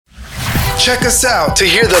Check us out to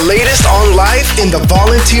hear the latest on life in the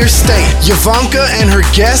volunteer state. Yvanka and her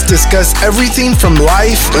guests discuss everything from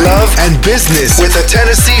life, love, and business with a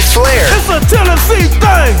Tennessee flair. It's a Tennessee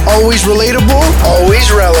thing! Always relatable, always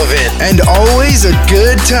relevant, and always a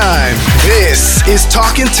good time. This is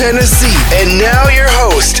Talking Tennessee, and now your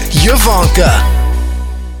host, Yvanka.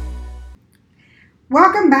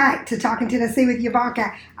 Welcome back to Talking Tennessee with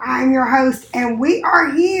Yvanka. I'm your host, and we are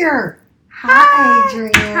here. Hi,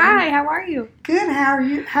 Adrienne. Hi, how are you? Good, how are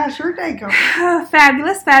you? How's your day going? Oh,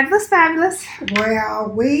 fabulous, fabulous, fabulous. Well,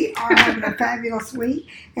 we are having a fabulous week,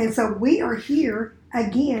 and so we are here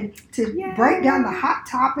again to break down the hot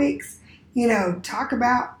topics, talk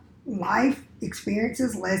about life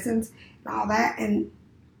experiences, lessons, and all that. And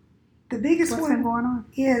the biggest What's one been going on?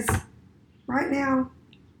 is right now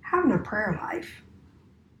having a prayer life.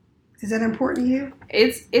 Is that important to you?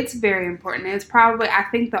 It's very important. It's probably, I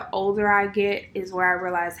think the older I get is where I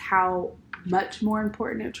realize how much more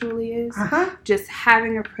important it truly is. Just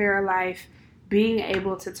having a prayer life, being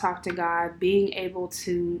able to talk to God, being able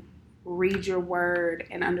to read your word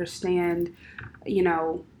and understand,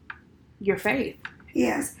 your faith.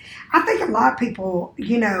 Yes. I think a lot of people,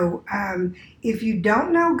 if you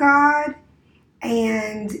don't know God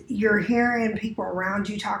and you're hearing people around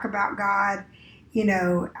you talk about God,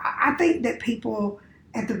 I think that people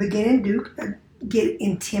at the beginning do get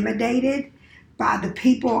intimidated by the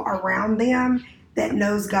people around them that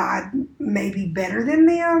knows God maybe better than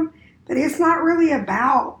them. But it's not really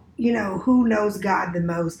about, who knows God the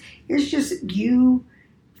most. It's just you,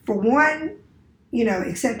 for one,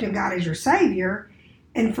 accepting God as your Savior.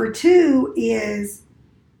 And for two is,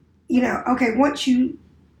 once you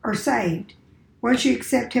are saved, once you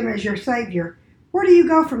accept Him as your Savior, where do you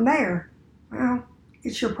go from there? Well,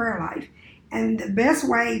 it's your prayer life. And the best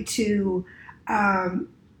way to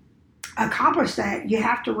accomplish that, you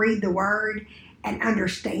have to read the Word and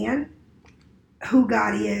understand who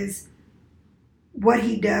God is, what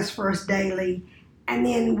He does for us daily. And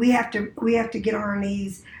then we have to get on our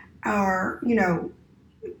knees, or,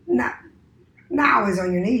 not always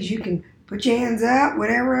on your knees. You can put your hands up,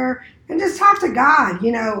 whatever, and just talk to God. I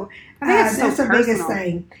think that's the personal. biggest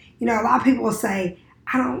thing. A lot of people will say,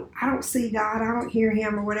 I don't see God, I don't hear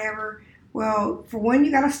Him or whatever. Well, for one,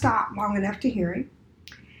 you got to stop long enough to hear Him.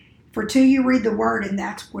 For two, you read the Word, and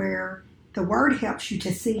that's where the Word helps you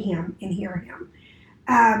to see Him and hear Him.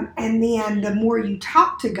 And then the more you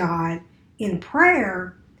talk to God in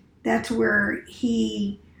prayer, that's where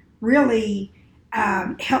He really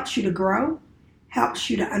helps you to grow, helps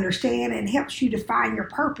you to understand, and helps you to find your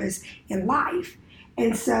purpose in life.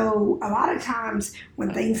 And so a lot of times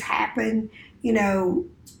when things happen,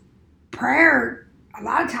 prayer a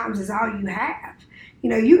lot of times is all you have.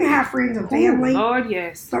 You can have friends and family. Ooh, Lord,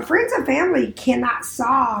 yes. But friends and family cannot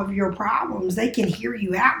solve your problems. They can hear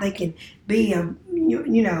you out. They can be a,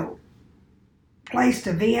 place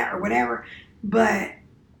to vent or whatever. But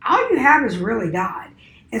all you have is really God.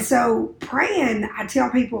 And so praying, I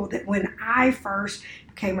tell people that when I first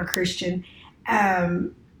became a Christian,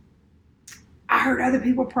 I heard other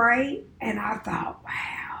people pray, and I thought, wow.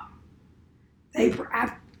 I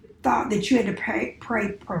thought that you had to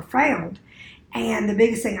pray profound. And the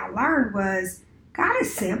biggest thing I learned was God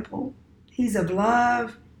is simple. He's of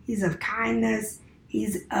love. He's of kindness.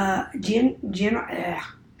 He's genuine.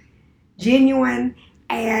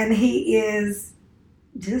 And He is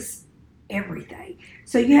just everything.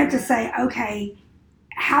 So you have to say, okay,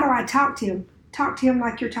 how do I talk to Him? Talk to Him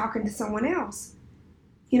like you're talking to someone else.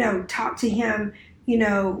 Talk to Him,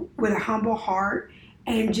 with a humble heart,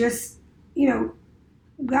 and just,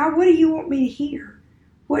 God, what do you want me to hear?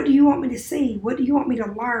 What do you want me to see? What do you want me to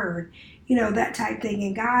learn? That type thing.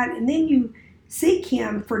 And God, and then you seek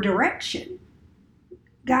Him for direction.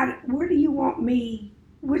 God, where do you want me?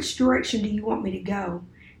 Which direction do you want me to go?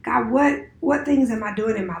 God, what things am I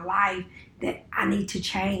doing in my life that I need to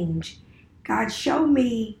change? God, show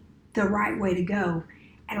me the right way to go.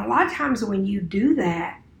 And a lot of times when you do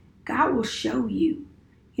that, God will show you.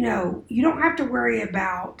 You don't have to worry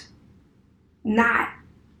about not,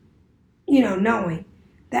 knowing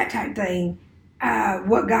that type thing,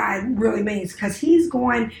 what God really means. Because He's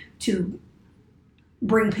going to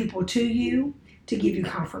bring people to you to give you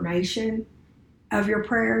confirmation of your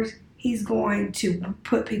prayers. He's going to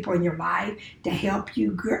put people in your life to help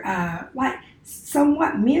you,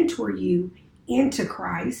 somewhat mentor you into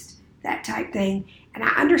Christ, that type thing. And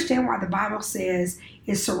I understand why the Bible says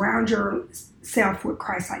is surround yourself with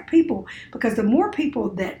Christ-like people, because the more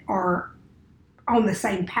people that are on the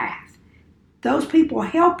same path, those people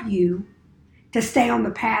help you to stay on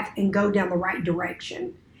the path and go down the right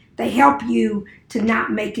direction. They help you to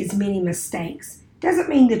not make as many mistakes. Doesn't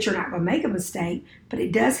mean that you're not going to make a mistake, but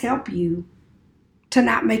it does help you to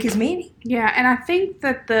not make as many. Yeah, and I think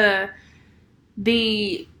that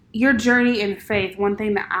your journey in faith, one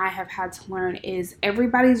thing that I have had to learn is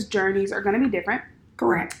everybody's journeys are going to be different.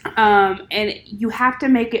 Correct. And you have to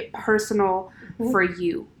make it personal for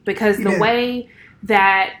you, because the way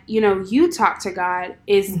that, you talk to God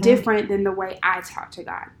is different than the way I talk to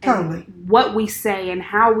God. Totally. And what we say and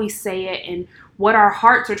how we say it and what our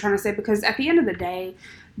hearts are trying to say, because at the end of the day,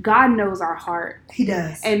 God knows our heart. He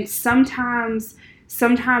does. And sometimes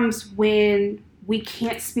when we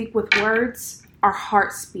can't speak with words, our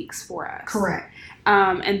heart speaks for us. Correct.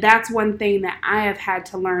 And that's one thing that I have had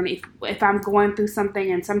to learn. If I'm going through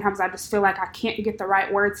something and sometimes I just feel like I can't get the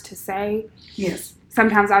right words to say. Yes.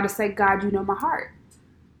 Sometimes I'll just say, God, you know my heart.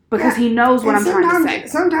 Because He knows what I'm trying to say.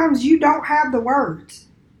 Sometimes you don't have the words.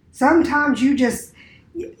 Sometimes you just,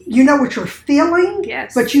 you know what you're feeling,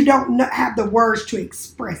 but you don't have the words to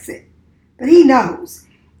express it. But He knows.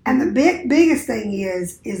 And the biggest thing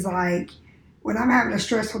is like, when I'm having a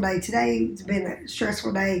stressful day, today it's been a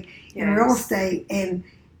stressful day in real estate, and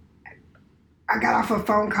I got off a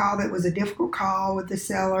phone call that was a difficult call with the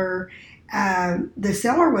seller. The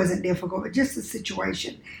seller wasn't difficult, but just the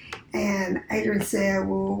situation. And Adrian said,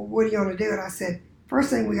 well, what do you want to do? And I said,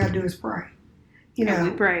 first thing we got to do is pray.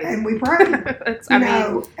 And we prayed. And we prayed.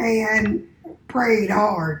 And prayed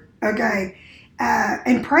hard. Okay.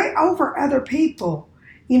 And pray over other people.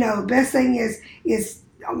 Best thing is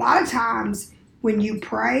a lot of times when you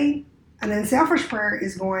pray, an unselfish prayer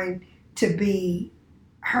is going to be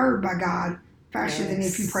heard by God faster than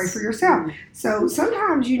if you pray for yourself. So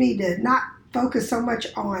sometimes you need to not focus so much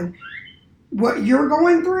on what you're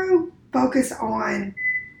going through, focus on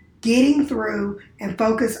getting through, and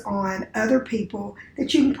focus on other people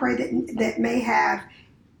that you can pray that may have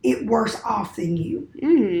it worse off than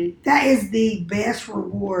you. That is the best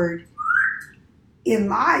reward in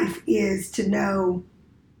life, is to know,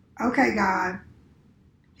 okay, God,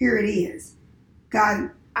 here it is.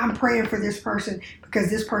 God, I'm praying for this person because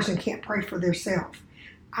this person can't pray for themselves.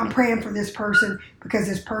 I'm praying for this person because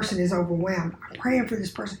this person is overwhelmed. I'm praying for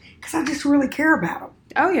this person because I just really care about them.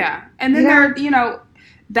 Oh, yeah. And then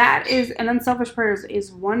that is, an unselfish prayer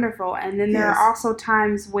is wonderful. And then there are also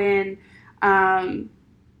times when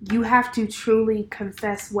you have to truly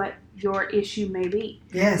confess what your issue may be.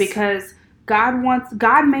 Yes. Because God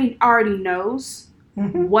may already knows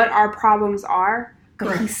what our problems are,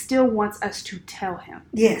 but He still wants us to tell Him.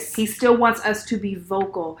 Yes. He still wants us to be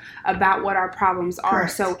vocal about what our problems are.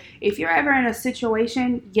 Correct. So if you're ever in a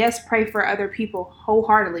situation, yes, pray for other people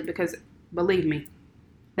wholeheartedly, because believe me,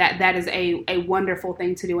 that is a wonderful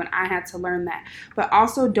thing to do, and I had to learn that. But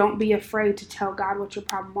also, don't be afraid to tell God what your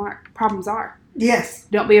problems are. Yes.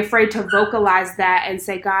 Don't be afraid to vocalize that and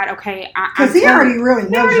say, God, okay, because He already really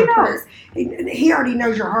knows your heart. He already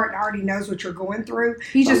knows your heart and already knows what you're going through.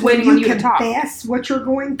 He's just waiting on you to talk. When you confess what you're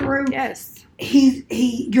going through, yes,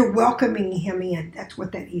 you're welcoming Him in. That's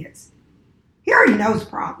what that is. He already knows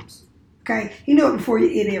problems. Okay, He knew it before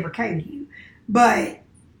it ever came to you. But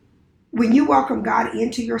when you welcome God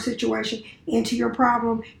into your situation, into your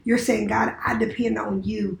problem, you're saying, God, I depend on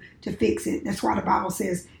you to fix it. That's why the Bible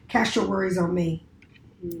says, cast your worries on me.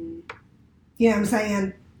 You know what I'm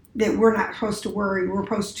saying? That we're not supposed to worry. We're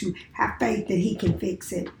supposed to have faith that He can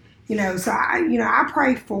fix it. So I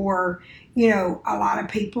pray for, a lot of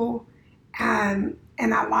people. And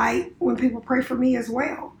I like when people pray for me as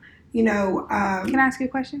well. Can I ask you a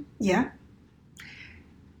question? Yeah.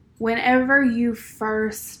 Whenever you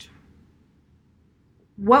first,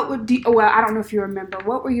 I don't know if you remember,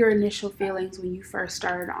 what were your initial feelings when you first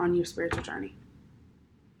started on your spiritual journey?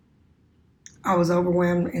 I was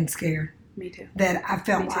overwhelmed and scared. Me too. That I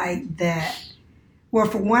felt like that. Well,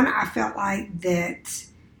 for one, I felt like that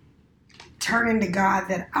turning to God,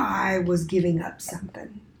 that I was giving up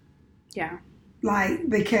something. Yeah.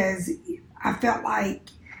 Because I felt like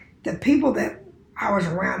the people that I was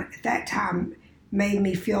around at that time made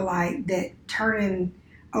me feel like that turning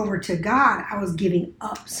over to God, I was giving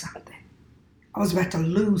up something. I was about to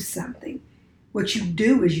lose something. What you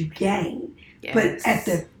do is you gain. Yes. But at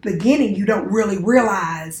the beginning, you don't really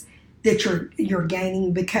realize that you're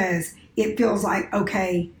gaining, because it feels like,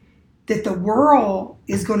 okay, that the world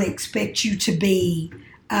is going to expect you to be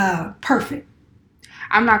perfect.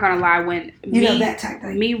 I'm not going to lie, when that type of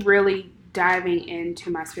thing. Me really diving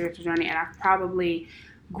into my spiritual journey, and I've probably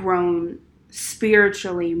grown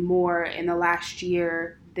spiritually more in the last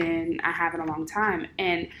year than I have in a long time.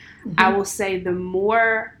 And I will say, the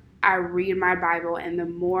more I read my Bible and the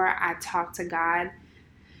more I talk to God,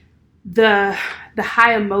 the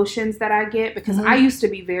high emotions that I get, because I used to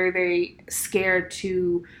be very, very scared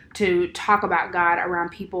to talk about God around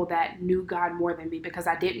people that knew God more than me, because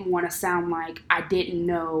I didn't want to sound like I didn't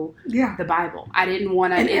know the Bible. I didn't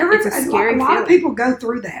want to. It's a scary feeling. A lot of people go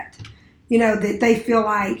through that. That they feel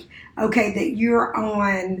like, okay, that you're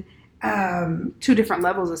on 2 different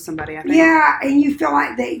levels of somebody, I think. Yeah, and you feel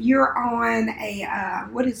like that you're on a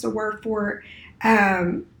what is the word for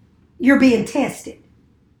it? You're being tested.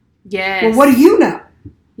 Yes. Well, what do you know?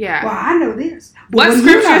 Yeah. Well, I know this. What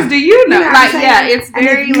scriptures do you know? It's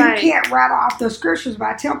very you can't rattle off the scriptures, but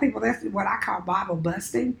I tell people that's what I call Bible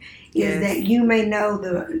busting, is that you may know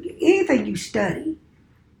anything you study.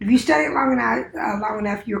 If you study it long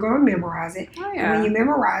enough, you're going to memorize it. Oh, yeah. And when you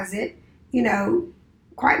memorize it,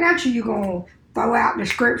 quite naturally you're going to throw out the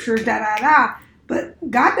scriptures,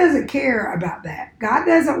 But God doesn't care about that. God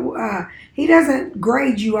doesn't. He doesn't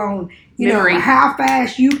grade you on how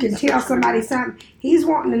fast you can tell somebody something. He's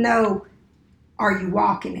wanting to know: are you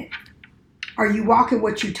walking it? Are you walking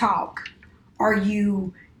what you talk? Are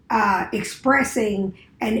you expressing?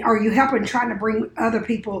 And are you helping, trying to bring other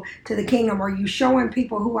people to the kingdom? Are you showing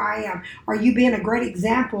people who I am? Are you being a great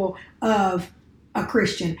example of a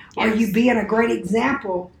Christian? Yes. Are you being a great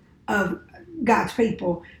example of God's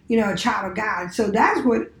people? A child of God. So that's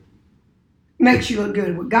what makes you look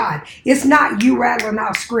good with God. It's not you rattling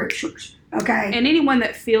off scriptures, okay? And anyone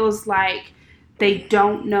that feels like they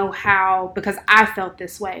don't know how, because I felt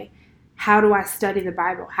this way. How do I study the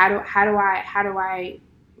Bible? How do I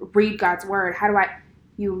read God's word?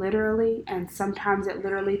 You literally, and sometimes it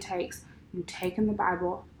literally takes you taking the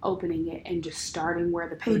Bible, opening it, and just starting where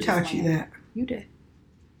the pages land. Who taught you that? You did.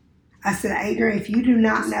 I said, Adrian, if you do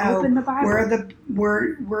not know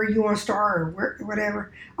where you want to start or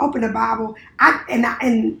whatever, open the Bible.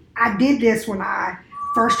 I did this when I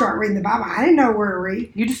first started reading the Bible. I didn't know where to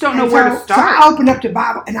read. You just don't know where to start. So I opened up the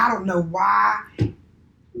Bible, and I don't know why,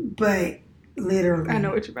 but literally, I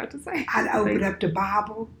know what you're about to say. I'd open up the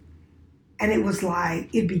Bible, and it was like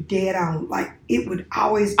it'd be dead on. Like it would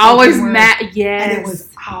always yes, and it was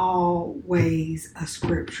always a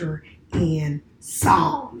scripture in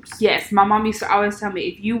Psalms. Yes, my mom used to always tell me,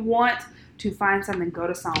 if you want to find something, go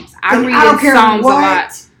to Psalms. I read in Psalms a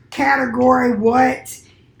lot. Category, what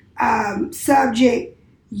subject,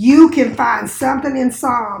 you can find something in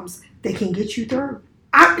Psalms that can get you through.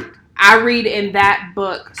 I read in that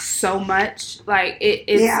book so much. Like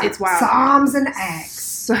it's wild. Psalms and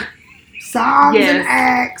Acts. Psalms and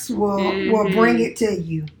Acts will bring it to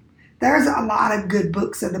you. There's a lot of good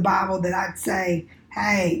books of the Bible that I'd say,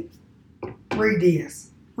 hey, read this.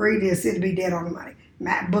 It'll be dead on the money.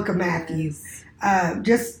 Book of Matthew.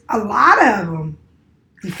 Just a lot of them.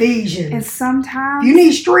 Ephesians. And sometimes, if you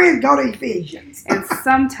need strength, go to Ephesians. And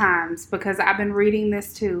sometimes, because I've been reading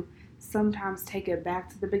this too, sometimes take it back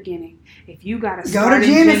to the beginning. If you got to start in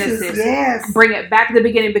Genesis, yes, bring it back to the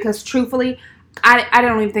beginning. Because truthfully, I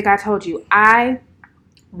don't even think I told you. I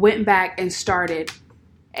went back and started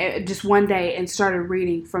just one day and started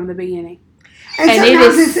reading from the beginning. And it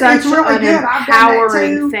is such really an good.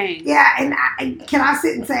 Empowering thing. Yeah, and can I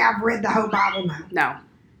sit and say I've read the whole Bible now? No.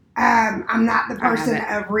 I'm not the person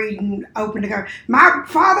of reading open to go. My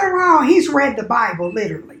father-in-law, he's read the Bible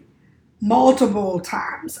literally multiple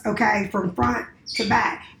times, okay, from front to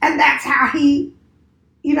back. And that's how he,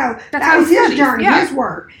 that was his journey, his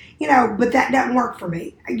work. But that doesn't work for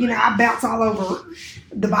me. I bounce all over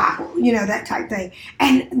the Bible, that type thing.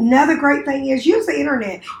 And another great thing is use the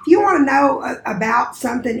internet. If you want to know about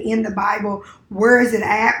something in the Bible, where is it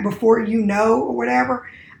at before you know or whatever,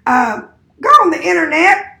 go on the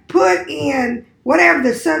internet, put in whatever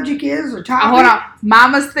the subject is or topic. Hold on.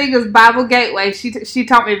 Mama's thing is Bible Gateway. She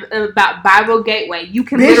taught me about Bible Gateway. You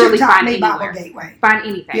can literally find anywhere. Bible Gateway. Find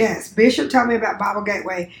anything. Yes, Bishop told me about Bible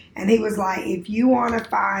Gateway, and he was like, if you want to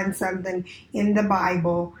find something in the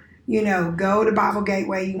Bible, go to Bible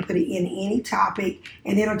Gateway. You can put it in any topic,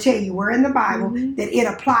 and it'll tell you where in the Bible that it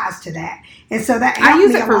applies to that. And so that I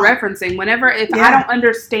use it for referencing. Whenever if I don't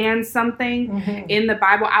understand something in the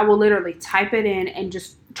Bible, I will literally type it in and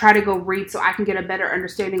just try to go read so I can get a better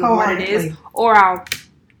understanding of what it is, or I'll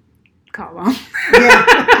call them. Yeah.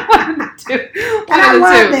 And I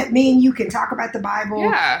love that me and you can talk about the Bible.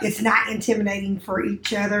 Yeah. It's not intimidating for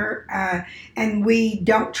each other, and we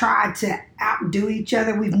don't try to outdo each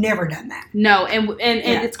other. We've never done that. No, and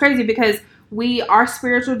it's crazy because our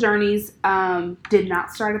spiritual journeys did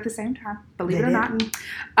not start at the same time. Believe it or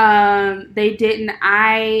not, they didn't.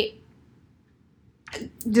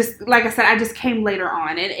 Just like I said, I just came later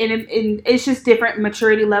on, and it's just different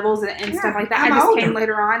maturity levels and stuff like that. I just came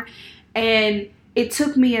later on, and it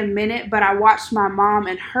took me a minute, but I watched my mom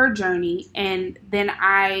and her journey, and then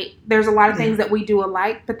there's a lot of things that we do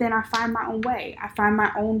alike, but then I find my own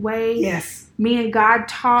way. Yes. Me and God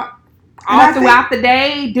talk all throughout the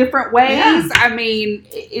day, different ways. Yeah. I mean,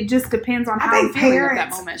 it just depends on how I'm feeling at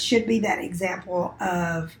that moment. Should be that example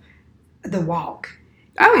of the walk.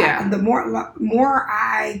 Oh, yeah. The more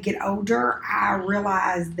I get older, I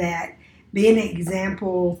realize that being an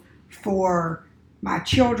example for my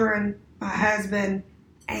children, my husband,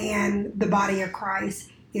 and the body of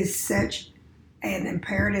Christ is such an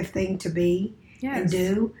imperative thing to be and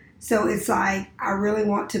do. So it's like, I really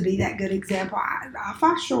want to be that good example. I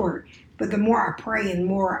fall short, but the more I pray and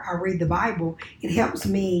more I read the Bible, it helps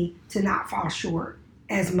me to not fall short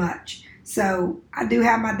as much. So I do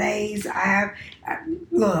have my days.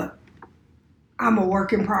 Look, I'm a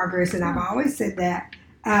work in progress, and I've always said that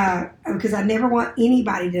because I never want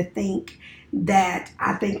anybody to think that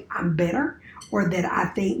I think I'm better or that I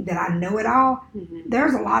think that I know it all. Mm-hmm.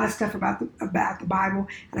 There's a lot of stuff about the Bible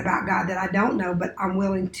and about God that I don't know, but I'm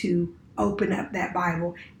willing to open up that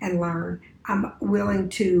Bible and learn. I'm willing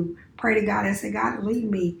to pray to God and say, God, lead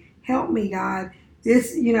me, help me, God.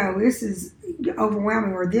 This is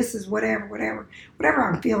overwhelming, or this is whatever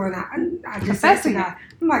I'm feeling. I just say to God,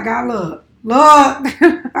 I'm like, God, look.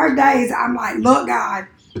 Our days, I'm like, look, God,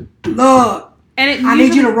 look. And I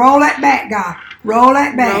need you to roll that back, God. Roll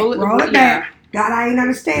that back. Roll it back. God, I ain't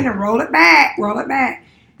understanding. Roll it back.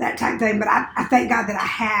 That type of thing. But I thank God that I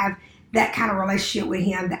have that kind of relationship with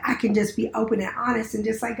Him, that I can just be open and honest and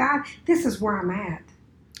just say, God, this is where I'm at.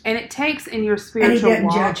 And it takes in your spiritual walk. And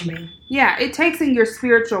He doesn't judge me. Yeah, it takes in your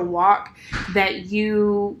spiritual walk that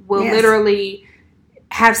you will literally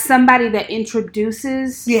have somebody that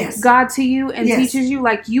introduces God to you and teaches you.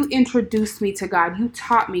 Like, you introduced me to God. You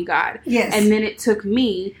taught me God. Yes. And then it took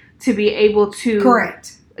me to be able to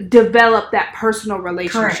develop that personal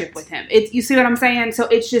relationship with Him. You see what I'm saying? So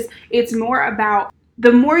it's more about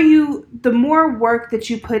the more work that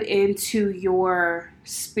you put into your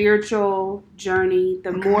spiritual journey,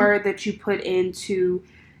 the more that you put into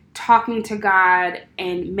talking to God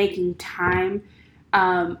and making time.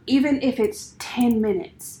 Even if it's 10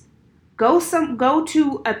 minutes, go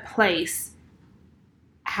to a place,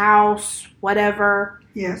 house, whatever.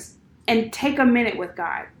 Yes. And take a minute with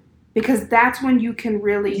God, because that's when you can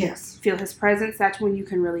really feel His presence. That's when you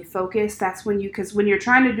can really focus. That's when because when you're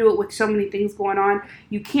trying to do it with so many things going on,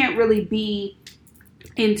 you can't really be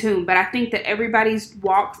in tune. But I think that everybody's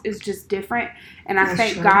walk is just different. And I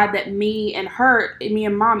thank God that me and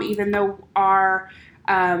Mom, even though our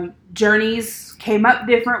journeys came up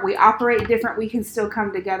different, we operate different, we can still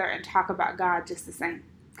come together and talk about God just the same,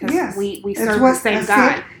 because we serve the same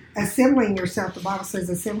God. Assembling yourself, the Bible says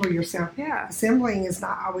assemble yourself. Yeah. Assembling is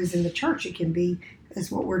not always in the church. It can be,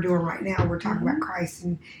 is what we're doing right now. We're talking about Christ,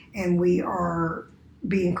 and we are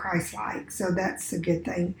being Christ-like. So that's a good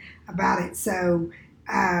thing about it. So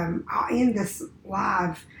I'll end this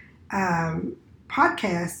live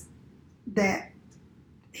podcast that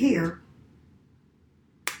here,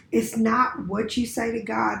 it's not what you say to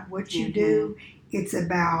God, what you do. It's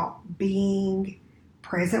about being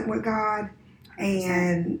present with God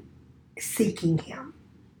and seeking Him.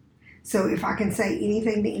 So if I can say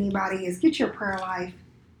anything to anybody is get your prayer life,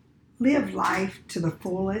 live life to the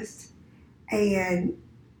fullest, and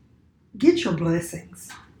get your blessings.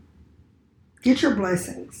 Get your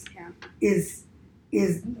blessings is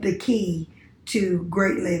the key to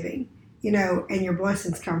great living, and your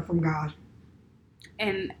blessings come from God.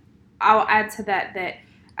 And I'll add to that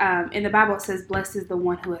in the Bible it says, blessed is the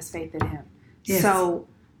one who has faith in Him. Yes. So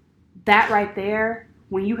that right there,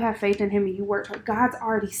 when you have faith in Him and you work hard, God's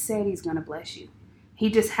already said He's going to bless you. He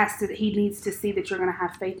just He needs to see that you're going to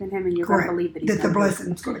have faith in Him and you're going to believe that He's going to the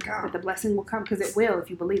blessing's going to come. That the blessing will come, because it will if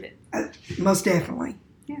you believe it. Most definitely.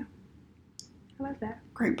 Yeah. I love that.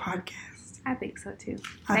 Great podcast. I think so too.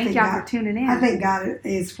 Thank y'all for tuning in. I think God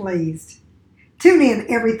is pleased. Tune in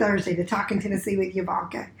every Thursday to Talking Tennessee with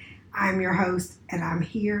Yvanka. I'm your host, and I'm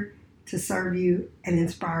here to serve you and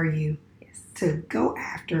inspire you to go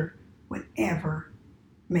after whatever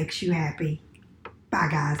makes you happy. Bye,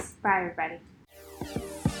 guys. Bye, everybody.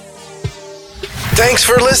 Thanks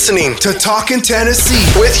for listening to Talkin' Tennessee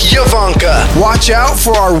with Yvanka. Watch out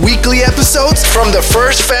for our weekly episodes from the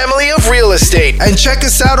First Family of Real Estate, and check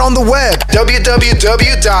us out on the web,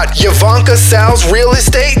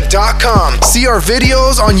 www.YvankaSalesRealEstate.com. See our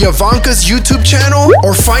videos on Yvanka's YouTube channel,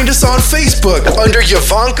 or find us on Facebook under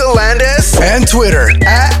Yvanka Landis, and Twitter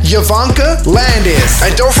 @Yvanka Landis.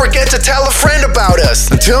 And don't forget to tell a friend about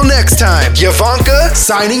us. Until next time, Yvanka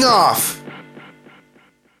signing off.